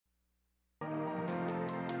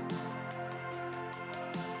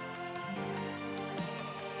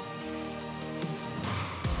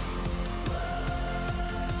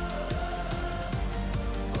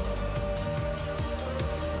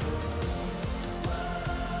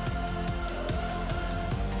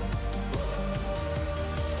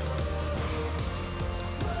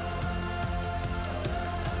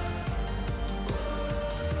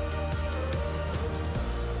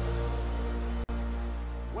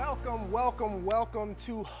Welcome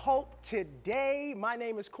to Hope Today. My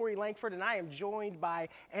name is Corey Langford, and I am joined by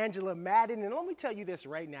Angela Madden. And let me tell you this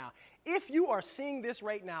right now. If you are seeing this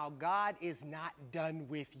right now, God is not done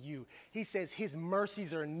with you. He says his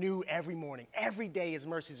mercies are new every morning. Every day his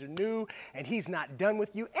mercies are new, and he's not done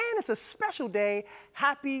with you. And it's a special day.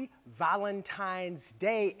 Happy Valentine's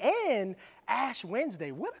Day and Ash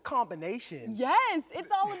Wednesday. What a combination. Yes,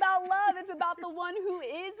 it's all about love. It's about the one who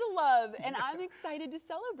is love, and I'm excited to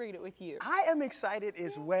celebrate it with you. I am excited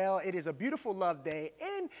as well. It is a beautiful love day,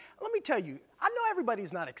 and let me tell you, I know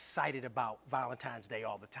everybody's not excited about Valentine's Day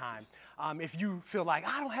all the time. If you feel like,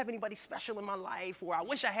 I don't have anybody special in my life, or I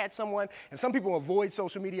wish I had someone, and some people avoid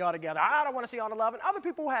social media altogether. I don't want to see all the love, and other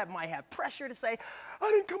people might have pressure to say,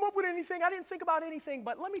 I didn't come up with anything, I didn't think about anything.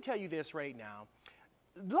 But let me tell you this right now.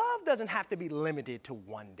 Love doesn't have to be limited to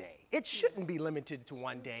one day. It shouldn't be limited to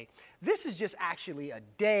one day. This is just actually a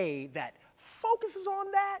day that focuses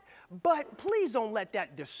on that, but please don't let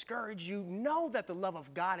that discourage you. Know that the love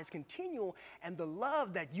of God is continual, and the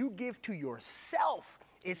love that you give to yourself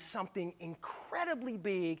is something incredibly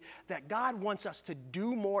big that God wants us to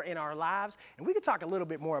do more in our lives. And we can talk a little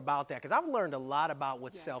bit more about that, because I've learned a lot about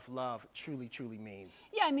what self-love truly, truly means.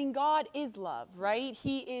 Yeah, I mean, God is love, right?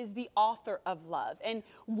 He is the author of love. And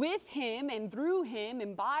with him and through him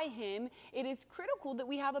and by him, it is critical that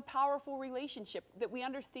we have a powerful relationship, that we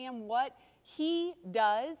understand what he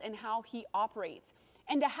does and how he operates.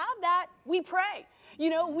 And to have that, we pray.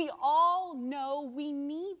 You know, we all know we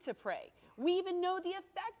need to pray. We even know the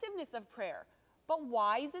effectiveness of prayer. But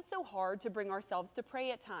why is it so hard to bring ourselves to pray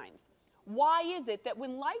at times? Why is it that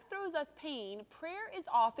when life throws us pain, prayer is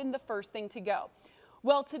often the first thing to go?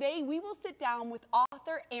 Well, today we will sit down with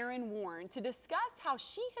author Erin H to discuss how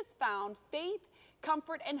she has found faith,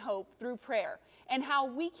 comfort, and hope through prayer, and how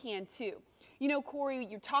we can too. You know, Corey,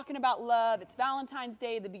 you're talking about love. It's Valentine's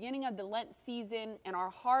Day, the beginning of the Lent season, and our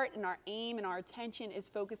heart and our aim and our attention is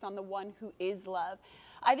focused on the one who is love.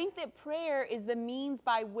 I think that prayer is the means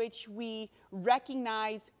by which we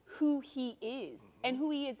recognize who he is and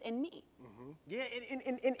who he is in me. Yeah,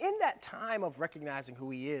 and in that time of recognizing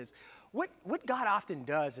who he is, what God often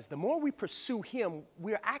does is the more we pursue him,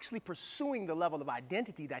 we're actually pursuing the level of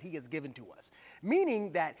identity that he has given to us.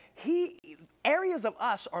 Meaning that areas of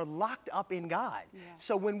us are locked up in God. Yeah.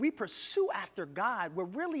 So when we pursue after God, we're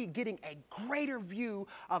really getting a greater view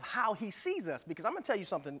of how he sees us. Because I'm going to tell you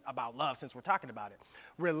something about love since we're talking about it.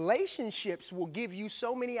 Relationships will give you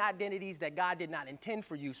so many identities that God did not intend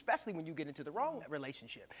for you, especially when you get into the wrong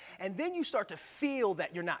relationship. And then you start to feel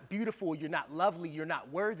that you're not beautiful, you're not lovely, you're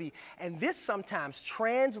not worthy. And this sometimes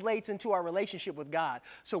translates into our relationship with God.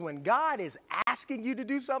 So when God is asking you to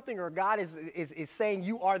do something, or God is saying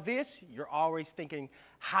you are this, you're always thinking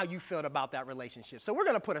how you felt about that relationship. So we're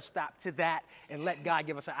going to put a stop to that and let God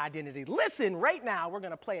give us an identity. Listen, right now we're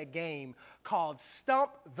going to play a game called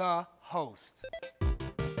Stump the Host.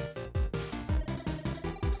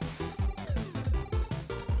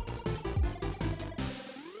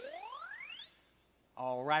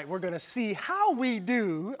 All right, we're going to see how we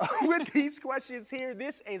do with these questions here.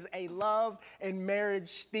 This is a love and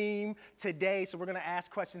marriage theme today, so we're going to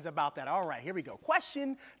ask questions about that. All right, here we go.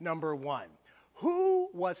 Question number 1. Who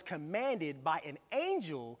was commanded by an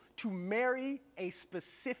angel to marry a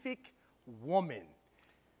specific woman?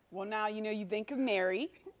 Well, now, you know, you think of Mary,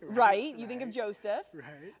 right? You think of Joseph.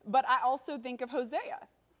 Right. But I also think of Hosea.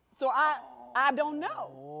 So I don't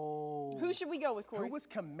know. Who should we go with, Corey? Who was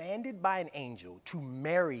commanded by an angel to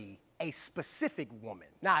marry a specific woman?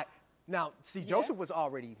 Now, see, Joseph was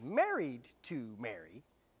already married to Mary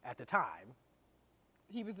at the time.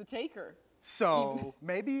 He was a taker. So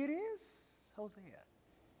maybe it is Hosea.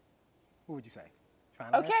 What would you say?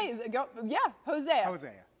 Okay, yeah, Hosea.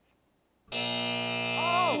 Hosea.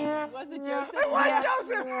 Oh, was it Joseph? It was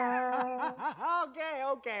Joseph.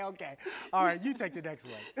 Okay. All right, you take the next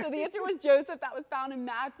one. So the answer was Joseph. That was found in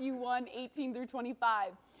Matthew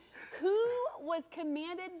 1:18-25. Who was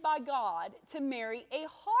commanded by God to marry a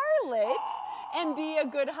harlot and be a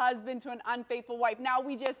good husband to an unfaithful wife? Now,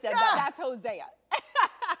 we just said that. That's Hosea.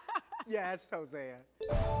 Yes, Hosea.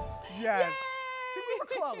 Yes. See,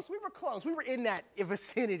 we were close. We were in that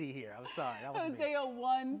vicinity here. I'm sorry. That was Hosea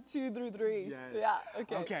 1:2-3. Yes. Yeah,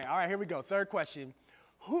 okay. Okay, all right, here we go. Third question.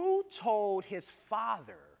 Who told his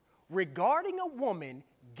father regarding a woman,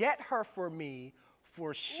 get her for me,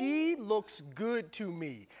 for she looks good to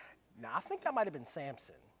me? Now, I think that might have been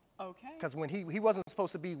Samson. Okay. Because when he wasn't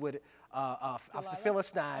supposed to be with a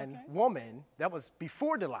Philistine woman, that was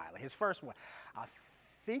before Delilah, his first one. I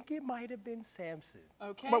think it might have been Samson.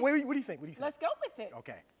 Okay. But what do you think? Let's go with it.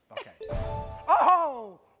 Okay. Okay.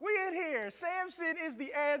 Oh, we in here. Samson is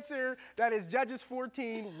the answer. That is Judges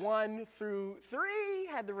 14, 1 through 3.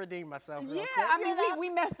 Had to redeem myself real Yeah, quick. I mean, we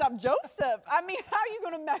messed up Joseph. I mean, how are you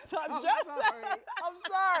going to mess up Joseph? I'm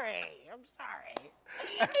sorry.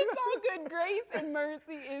 It's all good. Grace and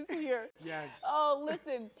mercy is here. Yes. Oh,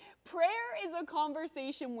 listen, prayer is a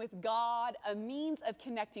conversation with God, a means of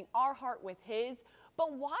connecting our heart with His.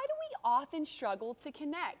 But why do we often struggle to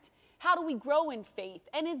connect? How do we grow in faith?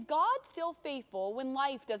 And is God still faithful when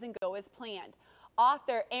life doesn't go as planned?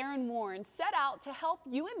 Author Erin H set out to help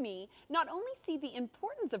you and me not only see the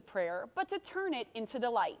importance of prayer, but to turn it into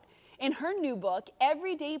delight. In her new book,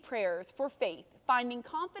 Everyday Prayers for Faith, Finding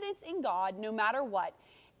Confidence in God No Matter What,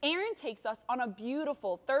 Erin takes us on a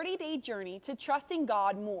beautiful 30-day journey to trusting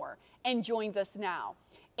God more and joins us now.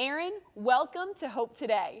 Erin, welcome to Hope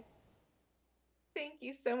Today. Thank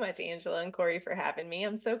you so much, Angela and Corey, for having me.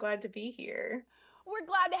 I'm so glad to be here. We're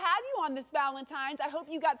glad to have you on this Valentine's. I hope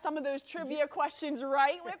you got some of those trivia questions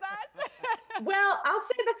right with us. Well, I'll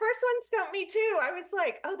say the first one stumped me too. I was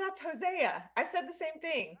like, oh, that's Hosea. I said the same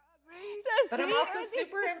thing. But I'm also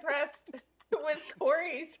super impressed with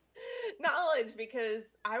Corey's knowledge because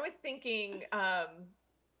I was thinking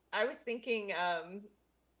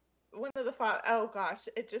one of the oh gosh,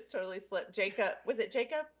 it just totally slipped. Jacob, was it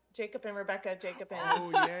Jacob? Jacob and Rebecca, Jacob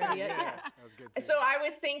and yeah. That was good too. So I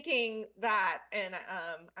was thinking that, and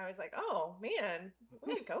I was like, oh man,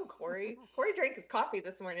 way to go, Corey. Corey drank his coffee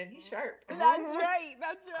this morning. He's sharp. That's right.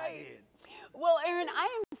 That's right. I did. Well, Erin, I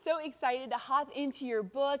am so excited to hop into your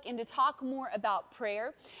book and to talk more about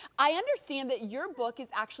prayer. I understand that your book is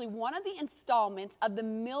actually one of the installments of the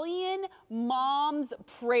Million Moms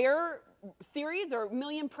Prayer series, or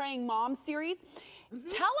Million Praying Moms series.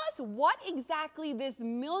 Tell us what exactly this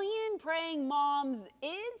Million Praying Moms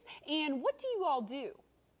is and what do you all do?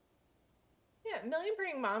 Yeah, Million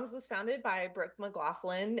Praying Moms was founded by Brooke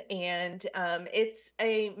McLaughlin, and it's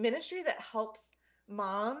a ministry that helps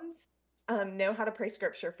moms know how to pray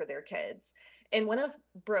scripture for their kids. And one of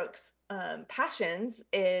Brooke's passions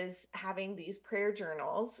is having these prayer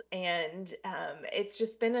journals, and it's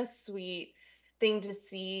just been a sweet thing to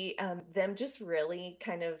see them just really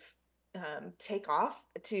kind of take off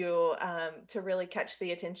to really catch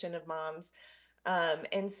the attention of moms.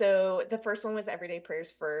 And so the first one was Everyday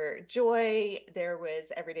Prayers for Joy. There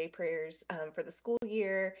was Everyday Prayers for the school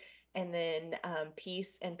year, and then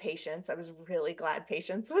Peace and Patience. I was really glad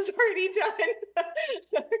Patience was already done.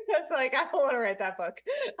 I was like, I don't want to write that book.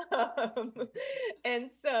 And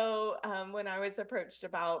so when I was approached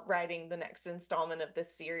about writing the next installment of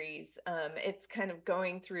this series, it's kind of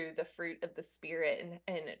going through the fruit of the Spirit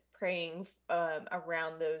and praying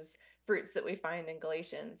around those fruits that we find in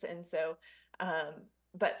Galatians. And so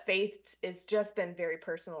but faith has just been very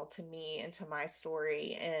personal to me and to my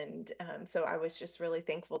story. And so I was just really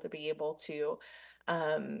thankful to be able to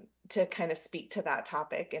kind of speak to that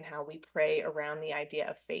topic and how we pray around the idea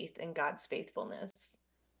of faith and God's faithfulness.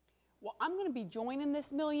 Well, I'm going to be joining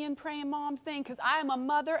this Million Praying Moms thing because I am a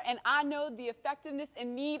mother and I know the effectiveness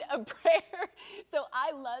and need of prayer. So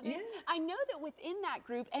I love it. Yeah. I know that within that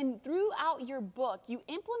group and throughout your book, you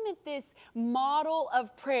implement this model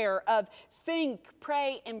of prayer of think,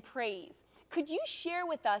 pray, and praise. Could you share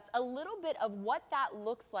with us a little bit of what that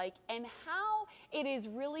looks like and how it is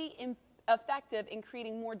really effective in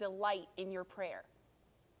creating more delight in your prayer?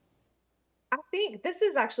 I think this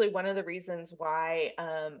is actually one of the reasons why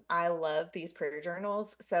I love these prayer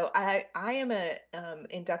journals. So I am a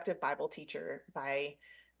inductive Bible teacher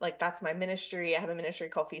that's my ministry. I have a ministry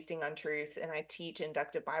called Feasting on Truth, and I teach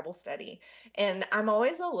inductive Bible study. And I'm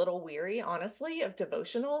always a little weary, honestly, of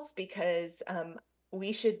devotionals because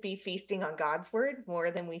we should be feasting on God's word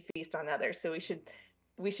more than we feast on others. So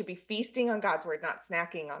we should be feasting on God's word, not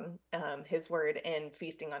snacking on his word and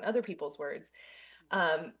feasting on other people's words.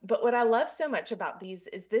 But what I love so much about these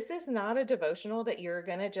is this is not a devotional that you're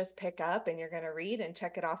going to just pick up and you're going to read and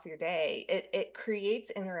check it off your day. It creates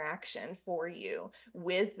interaction for you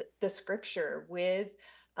with the scripture, with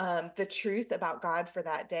the truth about God for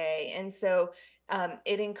that day. And so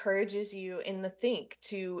it encourages you in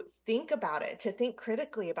to think about it, to think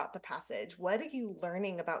critically about the passage. What are you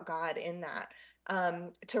learning about God in that?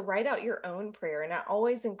 To write out your own prayer. And I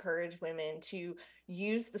always encourage women to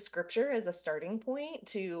use the scripture as a starting point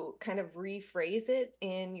to kind of rephrase it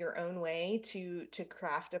in your own way to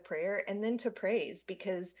craft a prayer and then to praise,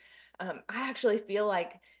 because I actually feel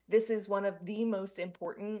like this is one of the most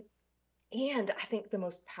important and I think the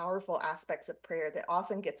most powerful aspects of prayer that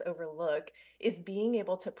often gets overlooked is being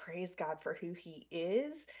able to praise God for who he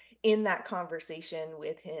is in that conversation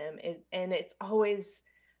with him. And it's always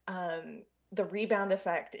the rebound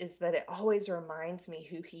effect is that it always reminds me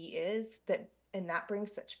who he is, and that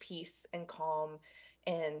brings such peace and calm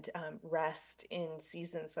and rest in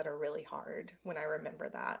seasons that are really hard when I remember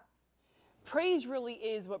that. Praise really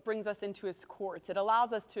is what brings us into his courts. It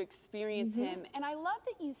allows us to experience him. And I love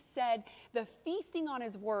that you said the feasting on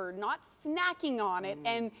his word, not snacking on it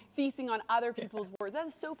and feasting on other people's words. That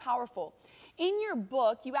is so powerful. In your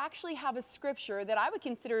book, you actually have a scripture that I would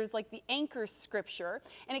consider as like the anchor scripture.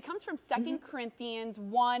 And it comes from 2 Corinthians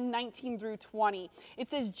 1:19 through 20. It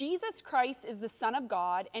says, Jesus Christ is the Son of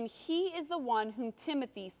God, and he is the one whom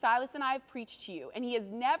Timothy, Silas, and I have preached to you. And he has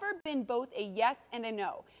never been both a yes and a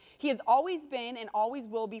no. He has always been and always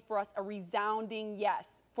will be for us a resounding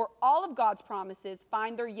yes. For all of God's promises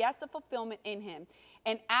find their yes of fulfillment in him.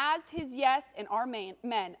 And as his yes and our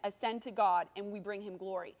men ascend to God, and we bring him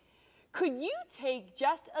glory. Could you take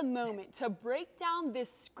just a moment to break down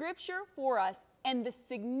this scripture for us and the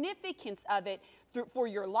significance of it for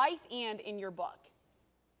your life and in your book?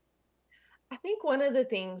 I think one of the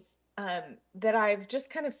things that I've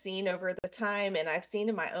just kind of seen over the time, and I've seen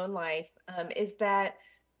in my own life, is that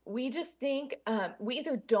we just think we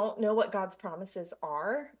either don't know what God's promises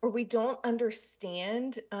are, or we don't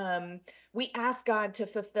understand. We ask God to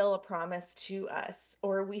fulfill a promise to us,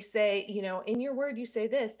 or we say, in your word, you say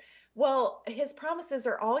this. Well, his promises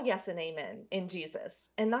are all yes and amen in Jesus.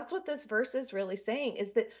 And that's what this verse is really saying,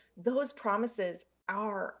 is that those promises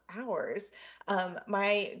are ours.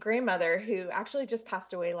 My grandmother, who actually just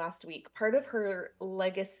passed away last week, part of her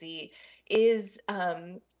legacy is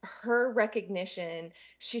her recognition.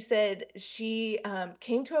 She said she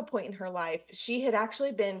came to a point in her life. She had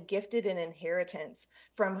actually been gifted an inheritance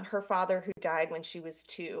from her father, who died when she was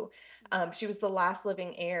 2. She was the last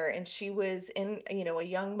living heir, and she was a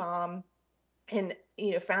young mom, and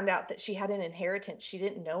found out that she had an inheritance she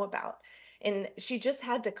didn't know about, and she just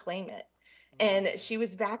had to claim it. And she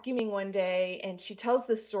was vacuuming one day, and she tells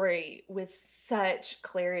this story with such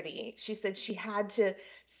clarity. She said she had to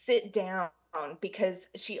sit down because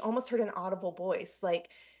she almost heard an audible voice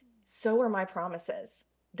like, so are my promises.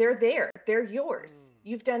 They're there. They're yours.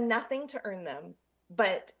 You've done nothing to earn them,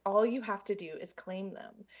 but all you have to do is claim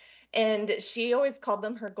them. And she always called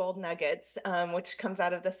them her gold nuggets, which comes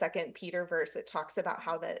out of the 2 Peter verse that talks about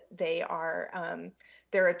how that they are,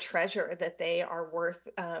 they're a treasure, that they are worth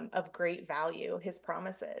of great value, his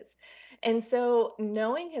promises. And so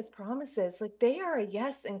knowing his promises, like, they are a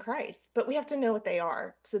yes in Christ, but we have to know what they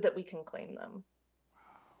are so that we can claim them.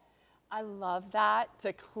 I love that,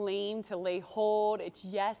 to claim, to lay hold. It's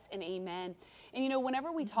yes and amen. And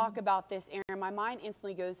whenever we talk about this, Erin, my mind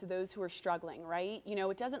instantly goes to those who are struggling, right?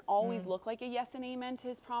 It doesn't always look like a yes and amen to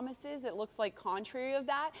his promises. It looks like contrary of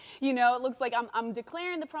that. It looks like I'm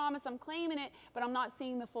declaring the promise, I'm claiming it, but I'm not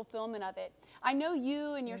seeing the fulfillment of it. I know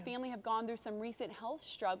you and your family have gone through some recent health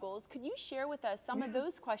struggles. Could you share with us some of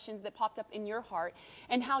those questions that popped up in your heart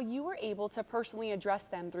and how you were able to personally address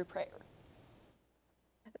them through prayer?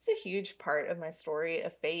 It's a huge part of my story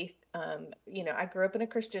of faith. I grew up in a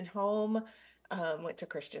Christian home, went to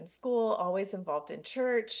Christian school, always involved in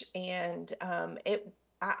church, and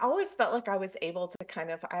I always felt like I was able to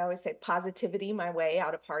I always say, positivity my way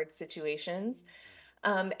out of hard situations.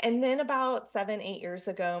 And then about 7, 8 years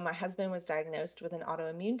ago, my husband was diagnosed with an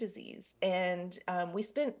autoimmune disease. And we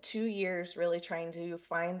spent 2 years really trying to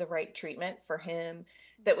find the right treatment for him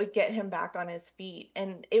that would get him back on his feet.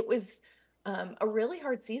 And it was a really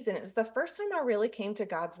hard season. It was the first time I really came to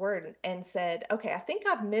God's word and said, okay, I think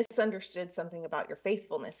I've misunderstood something about your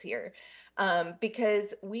faithfulness here.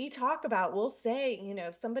 Because we'll say,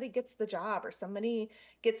 if somebody gets the job, or somebody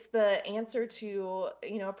gets the answer to,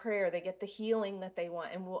 a prayer, they get the healing that they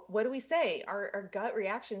want. And what do we say? Our gut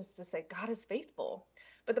reaction is to say, God is faithful.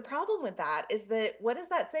 But the problem with that is that, what does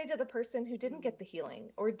that say to the person who didn't get the healing,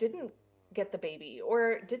 or didn't get the baby,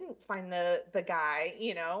 or didn't find the guy,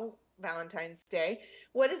 Valentine's Day?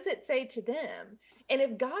 What does it say to them? And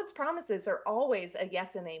if God's promises are always a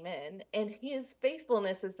yes and amen, and his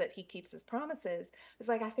faithfulness is that he keeps his promises, it's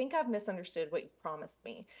like, I think I've misunderstood what you've promised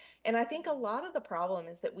me. And I think a lot of the problem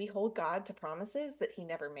is that we hold God to promises that he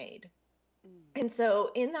never made. And so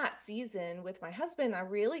in that season with my husband, I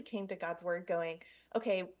really came to God's word going,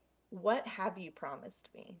 okay, what have you promised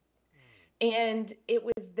me? And it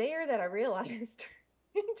was there that I realized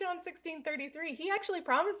in John 16:33, he actually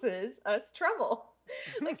promises us trouble.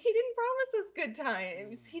 Like, he didn't promise us good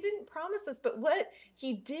times. He didn't promise us, but what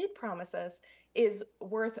he did promise us is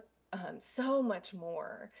worth so much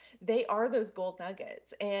more. They are those gold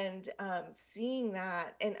nuggets. And seeing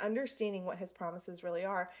that and understanding what his promises really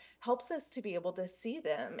are helps us to be able to see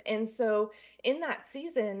them. And so in that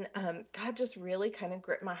season, God just really kind of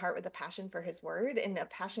gripped my heart with a passion for his word and a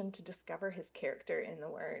passion to discover his character in the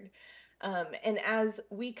word. And as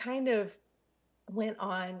we kind of went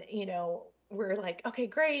on, we're like, okay,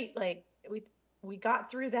 great. Like we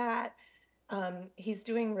got through that. He's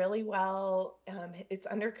doing really well. It's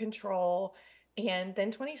under control. And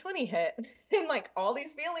then 2020 hit and like all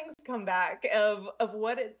these feelings come back of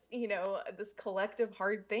what it's, this collective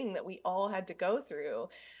hard thing that we all had to go through.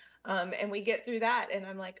 And we get through that and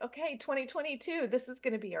I'm like, okay, 2022, this is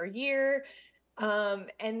going to be our year.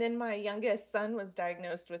 And then my youngest son was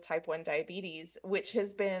diagnosed with type 1 diabetes, which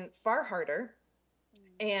has been far harder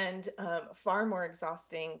and far more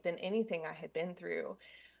exhausting than anything I had been through.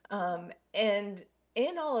 And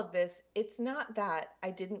in all of this, it's not that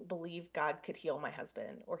I didn't believe God could heal my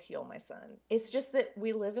husband or heal my son. It's just that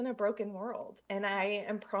we live in a broken world and I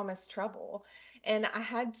am promised trouble. And I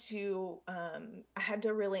had to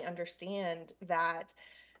really understand that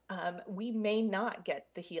we may not get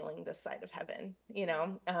the healing this side of heaven.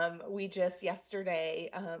 We just yesterday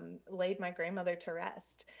laid my grandmother to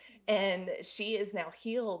rest, and she is now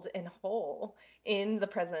healed and whole in the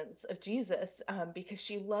presence of Jesus because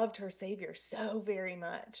she loved her Savior so very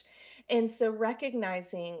much. And so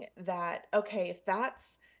recognizing that, okay, if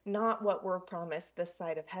that's not what we're promised this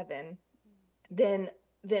side of heaven, then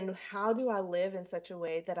how do I live in such a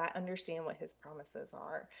way that I understand what his promises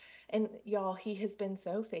are? And y'all, he has been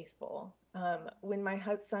so faithful. When my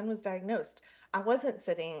son was diagnosed, I wasn't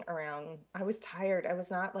sitting around. I was tired. I was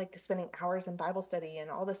not like spending hours in Bible study and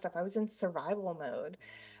all this stuff. I was in survival mode.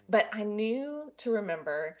 But I knew to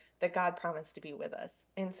remember that God promised to be with us.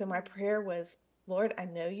 And so my prayer was, Lord, I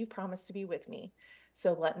know you promised to be with me.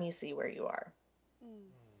 So let me see where you are.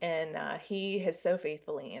 And he has so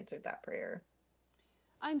faithfully answered that prayer.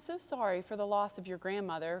 I'm so sorry for the loss of your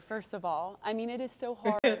grandmother, first of all. I mean, it is so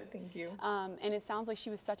hard. Thank you. And it sounds like she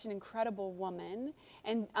was such an incredible woman.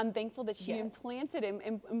 And I'm thankful that she implanted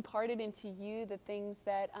and imparted into you the things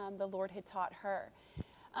that the Lord had taught her.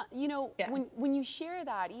 When you share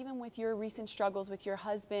that, even with your recent struggles with your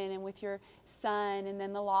husband and with your son and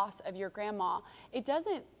then the loss of your grandma, it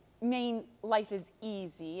doesn't mean life is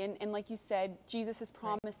easy. And like you said, Jesus has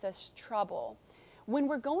promised us trouble. When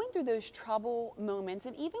we're going through those trouble moments,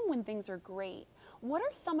 and even when things are great, what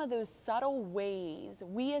are some of those subtle ways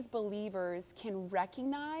we as believers can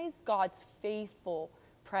recognize God's faithful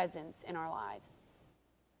presence in our lives?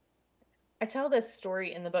 I tell this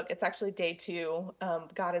story in the book. It's actually day 2.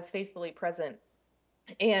 God is faithfully present.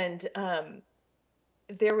 And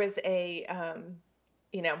there was I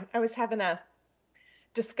was having a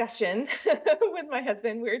discussion with my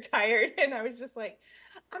husband. We were tired and I was just like,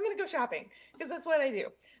 I'm going to go shopping because that's what I do.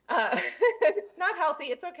 Not healthy.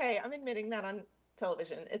 It's okay. I'm admitting that on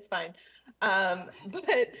television. It's fine.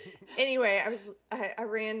 But anyway, I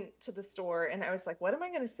ran to the store and I was like, what am I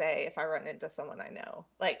going to say if I run into someone I know?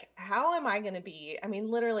 Like, how am I going to be? I mean,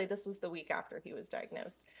 literally, this was the week after he was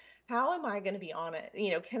diagnosed. How am I going to be on it?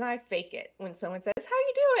 Can I fake it when someone says, how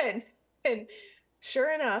you doing? And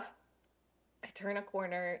sure enough, I turn a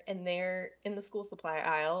corner and there in the school supply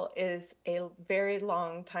aisle is a very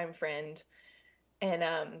long time friend.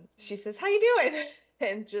 And she says, how you doing?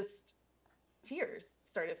 And just tears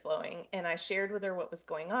started flowing. And I shared with her what was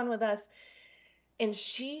going on with us. And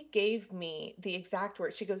she gave me the exact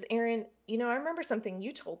words. She goes, Erin, I remember something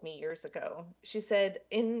you told me years ago. She said,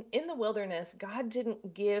 in the wilderness, God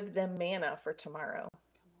didn't give them manna for tomorrow,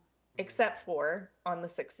 except for on the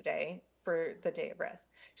 6th day for the day of rest.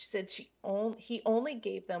 She said he only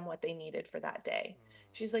gave them what they needed for that day.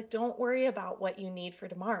 She's like, don't worry about what you need for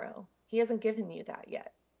tomorrow. He hasn't given you that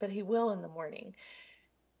yet, but he will in the morning.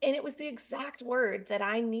 And it was the exact word that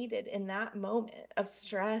I needed in that moment of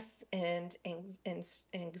stress and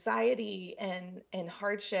anxiety and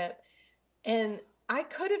hardship. And I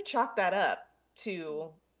could have chalked that up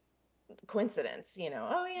to coincidence,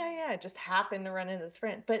 oh yeah, it just happened to run into this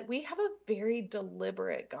friend. But we have a very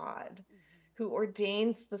deliberate God who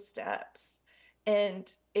ordains the steps.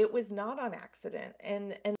 And it was not on accident.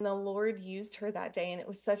 And the Lord used her that day. And it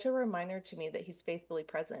was such a reminder to me that he's faithfully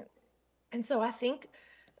present. And so I think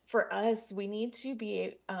for us, we need to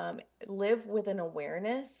be live with an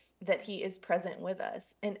awareness that he is present with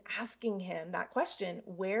us and asking him that question,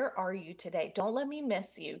 where are you today? Don't let me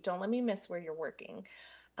miss you. Don't let me miss where you're working,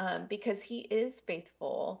 because he is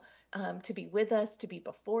faithful to be with us, to be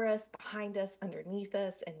before us, behind us, underneath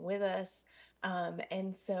us, and with us.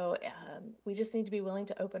 And so we just need to be willing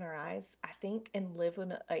to open our eyes, I think, and live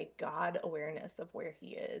with a God awareness of where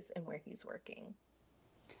he is and where he's working.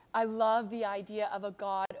 I love the idea of a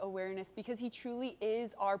God awareness because he truly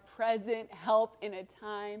is our present help in a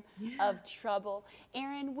time of trouble.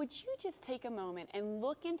 Erin, would you just take a moment and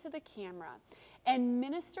look into the camera and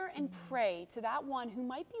minister and pray to that one who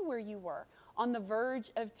might be where you were, on the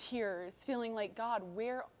verge of tears, feeling like, God,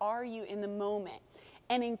 where are you in the moment?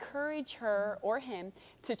 And encourage her or him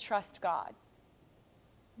to trust God.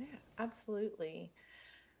 Yeah, absolutely.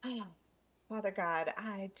 Oh, Father God,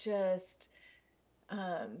 I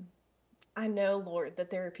know, Lord, that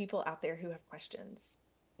there are people out there who have questions.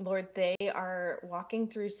 Lord, they are walking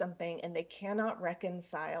through something and they cannot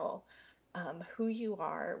reconcile who you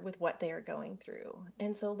are with what they are going through.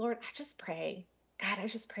 And so, Lord, I just pray, God, I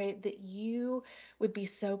just pray that you would be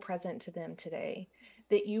so present to them today,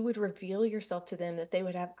 that you would reveal yourself to them, that they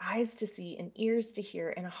would have eyes to see and ears to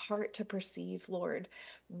hear and a heart to perceive, Lord,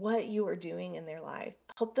 what you are doing in their life.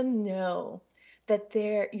 Help them know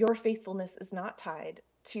that your faithfulness is not tied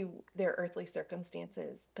to their earthly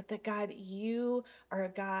circumstances, but that God, you are a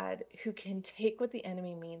God who can take what the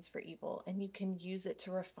enemy means for evil and you can use it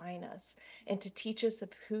to refine us and to teach us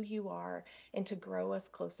of who you are and to grow us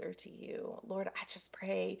closer to you. Lord, I just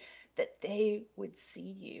pray that they would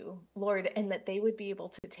see you, Lord, and that they would be able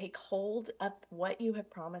to take hold of what you have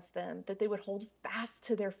promised them, that they would hold fast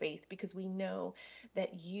to their faith because we know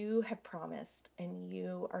that you have promised and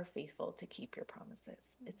you are faithful to keep your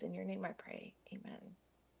promises. It's in your name I pray. Amen.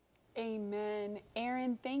 Amen.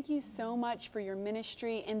 Erin, thank you so much for your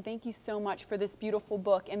ministry, and thank you so much for this beautiful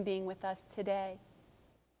book and being with us today.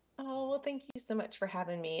 Oh, well, thank you so much for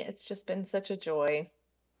having me. It's just been such a joy.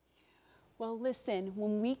 Well, listen,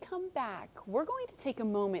 when we come back, we're going to take a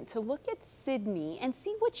moment to look at Sydney and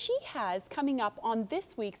see what she has coming up on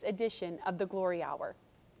this week's edition of the Glory Hour.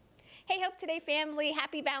 Hey, Hope Today family,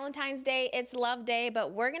 happy Valentine's Day. It's Love Day,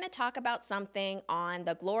 but we're going to talk about something on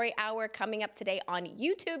the Glory Hour coming up today on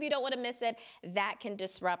YouTube. You don't want to miss it. That can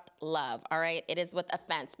disrupt love, all right? It is with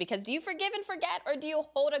offense, because do you forgive and forget, or do you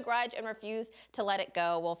hold a grudge and refuse to let it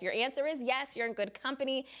go? Well, if your answer is yes, you're in good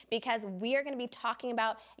company, because we are going to be talking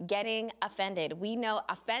about getting offended. We know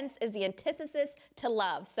offense is the antithesis to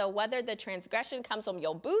love. So whether the transgression comes from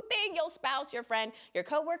your boo thing, your spouse, your friend, your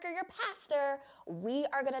coworker, your pastor, we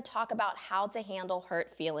are going to talk about how to handle hurt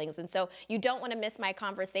feelings. And so you don't want to miss my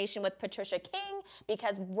conversation with Patricia King,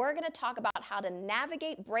 because we're going to talk about how to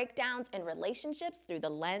navigate breakdowns in relationships through the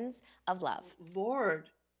lens of love. Lord,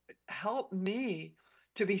 help me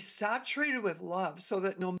to be saturated with love so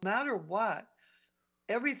that no matter what,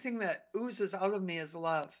 everything that oozes out of me is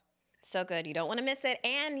love. So good. You don't want to miss it.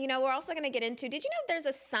 And, we're also going to get into, did you know there's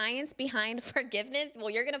a science behind forgiveness? Well,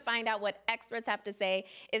 you're going to find out what experts have to say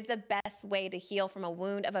is the best way to heal from a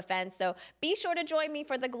wound of offense. So be sure to join me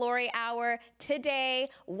for the Glory Hour today,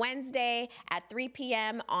 Wednesday at 3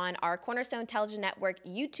 p.m. on our Cornerstone Television Network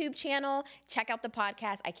YouTube channel. Check out the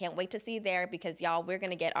podcast. I can't wait to see you there, because, y'all, we're going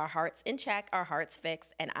to get our hearts in check, our hearts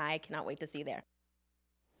fixed, and I cannot wait to see you there.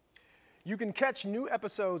 You can catch new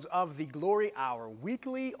episodes of the Glory Hour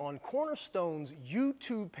weekly on Cornerstone's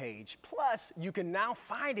YouTube page. Plus, you can now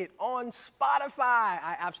find it on Spotify.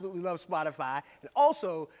 I absolutely love Spotify. And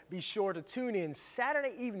also, be sure to tune in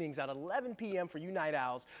Saturday evenings at 11 p.m. for you night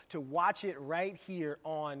owls to watch it right here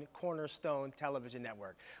on Cornerstone Television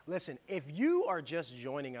Network. Listen, if you are just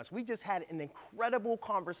joining us, we just had an incredible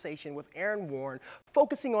conversation with Erin Warren,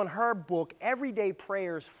 focusing on her book, Everyday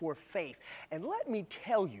Prayers for Faith. And let me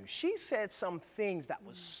tell you, she said some things that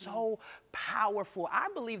was so powerful. I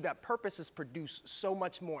believe that purpose is produced so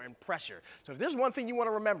much more in pressure. So if there's one thing you want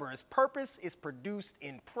to remember, is purpose is produced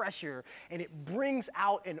in pressure, and it brings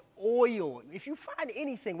out an oil. If you find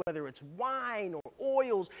anything, whether it's wine or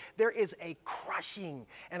oils, there is a crushing.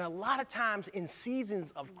 And a lot of times in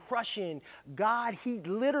seasons of crushing, God, he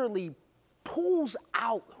literally pulls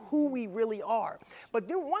out who we really are. But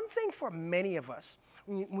then one thing for many of us,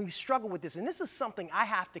 we struggle with this, and this is something I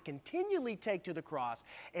have to continually take to the cross,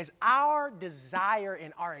 is our desire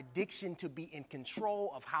and our addiction to be in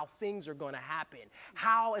control of how things are going to happen,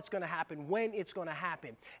 how it's going to happen, when it's going to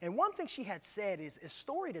happen. And one thing she had said is a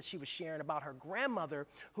story that she was sharing about her grandmother,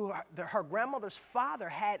 her grandmother's father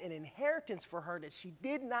had an inheritance for her that she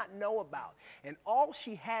did not know about. And all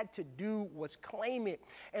she had to do was claim it.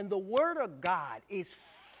 And the Word of God is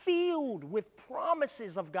filled with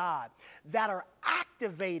promises of God that are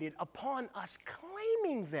activated upon us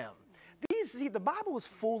claiming them. the Bible is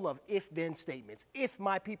full of if-then statements. If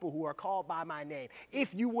my people who are called by my name,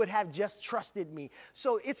 if you would have just trusted me.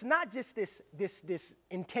 So it's not just this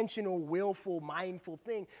intentional, willful, mindful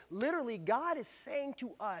thing. Literally, God is saying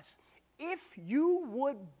to us, if you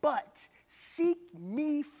would but seek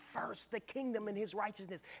me first, the kingdom and his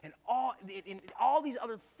righteousness, and all these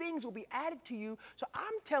other things will be added to you. So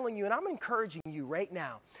I'm telling you, and I'm encouraging you right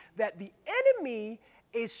now, that the enemy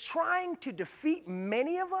is trying to defeat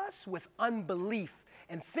many of us with unbelief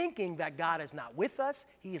and thinking that God is not with us,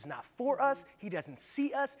 he is not for us, he doesn't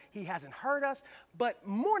see us, he hasn't heard us. But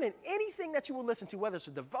more than anything that you will listen to, whether it's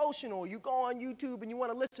a devotional or you go on YouTube and you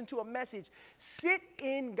want to listen to a message, sit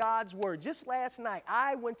in God's word. Just last night,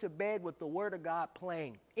 I went to bed with the word of God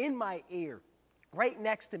playing in my ear. Right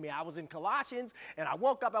next to me. I was in Colossians, and I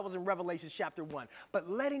woke up, I was in Revelation chapter 1. But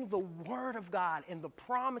letting the word of God and the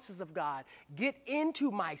promises of God get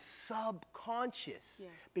into my subconscious.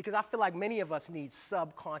 Yes. Because I feel like many of us need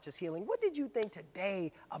subconscious healing. What did you think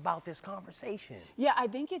today about this conversation? Yeah, I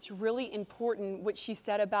think it's really important what she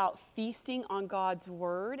said about feasting on God's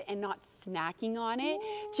word and not snacking on it.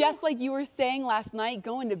 Ooh. Just like you were saying last night,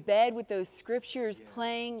 going to bed with those scriptures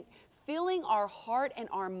playing, filling our heart and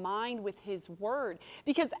our mind with his word.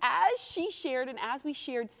 Because as she shared and as we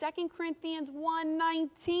shared 2 Corinthians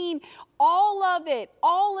 1:19, all of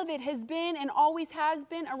it has been and always has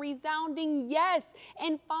been a resounding yes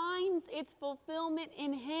and finds its fulfillment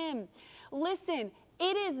in him. Listen,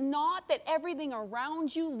 it is not that everything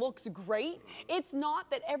around you looks great. It's not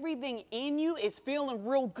that everything in you is feeling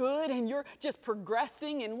real good and you're just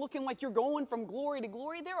progressing and looking like you're going from glory to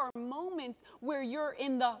glory. There are moments where you're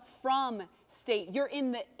in the from state. You're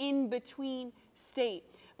in the in-between state.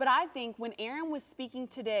 But I think when Erin was speaking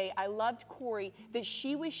today, I loved Corey, that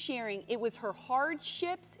she was sharing, it was her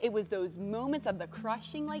hardships, it was those moments of the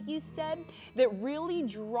crushing, like you said, that really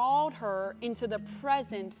drawed her into the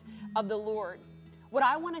presence of the Lord. What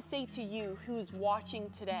I want to say to you who's watching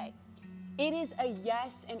today, it is a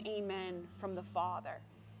yes and amen from the Father.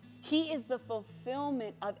 He is the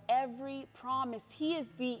fulfillment of every promise. He is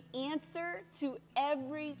the answer to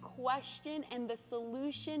every question and the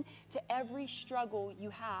solution to every struggle you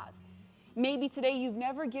have. Maybe today you've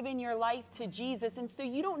never given your life to Jesus, and so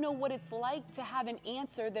you don't know what it's like to have an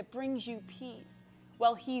answer that brings you peace.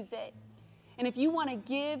 Well, he's it. And if you want to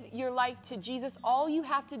give your life to Jesus, all you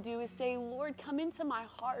have to do is say, Lord, come into my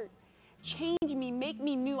heart. Change me, make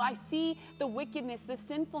me new. I see the wickedness, the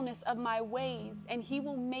sinfulness of my ways, and he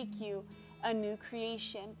will make you a new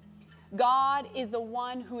creation. God is the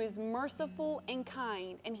one who is merciful and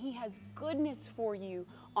kind, and he has goodness for you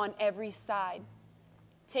on every side.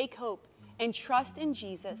 Take hope and trust in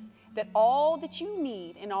Jesus that all that you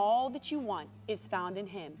need and all that you want is found in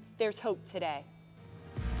him. There's hope today.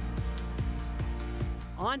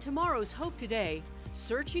 On tomorrow's Hope Today,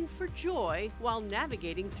 searching for joy while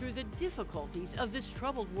navigating through the difficulties of this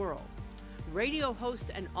troubled world. Radio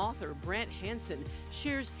host and author Brant Hansen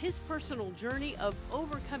shares his personal journey of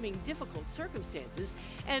overcoming difficult circumstances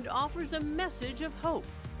and offers a message of hope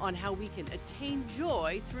on how we can attain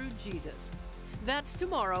joy through Jesus. That's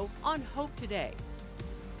tomorrow on Hope Today.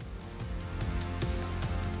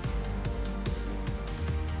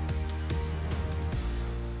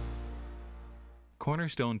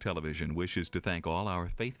 Cornerstone Television wishes to thank all our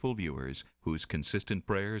faithful viewers whose consistent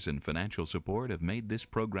prayers and financial support have made this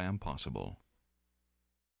program possible.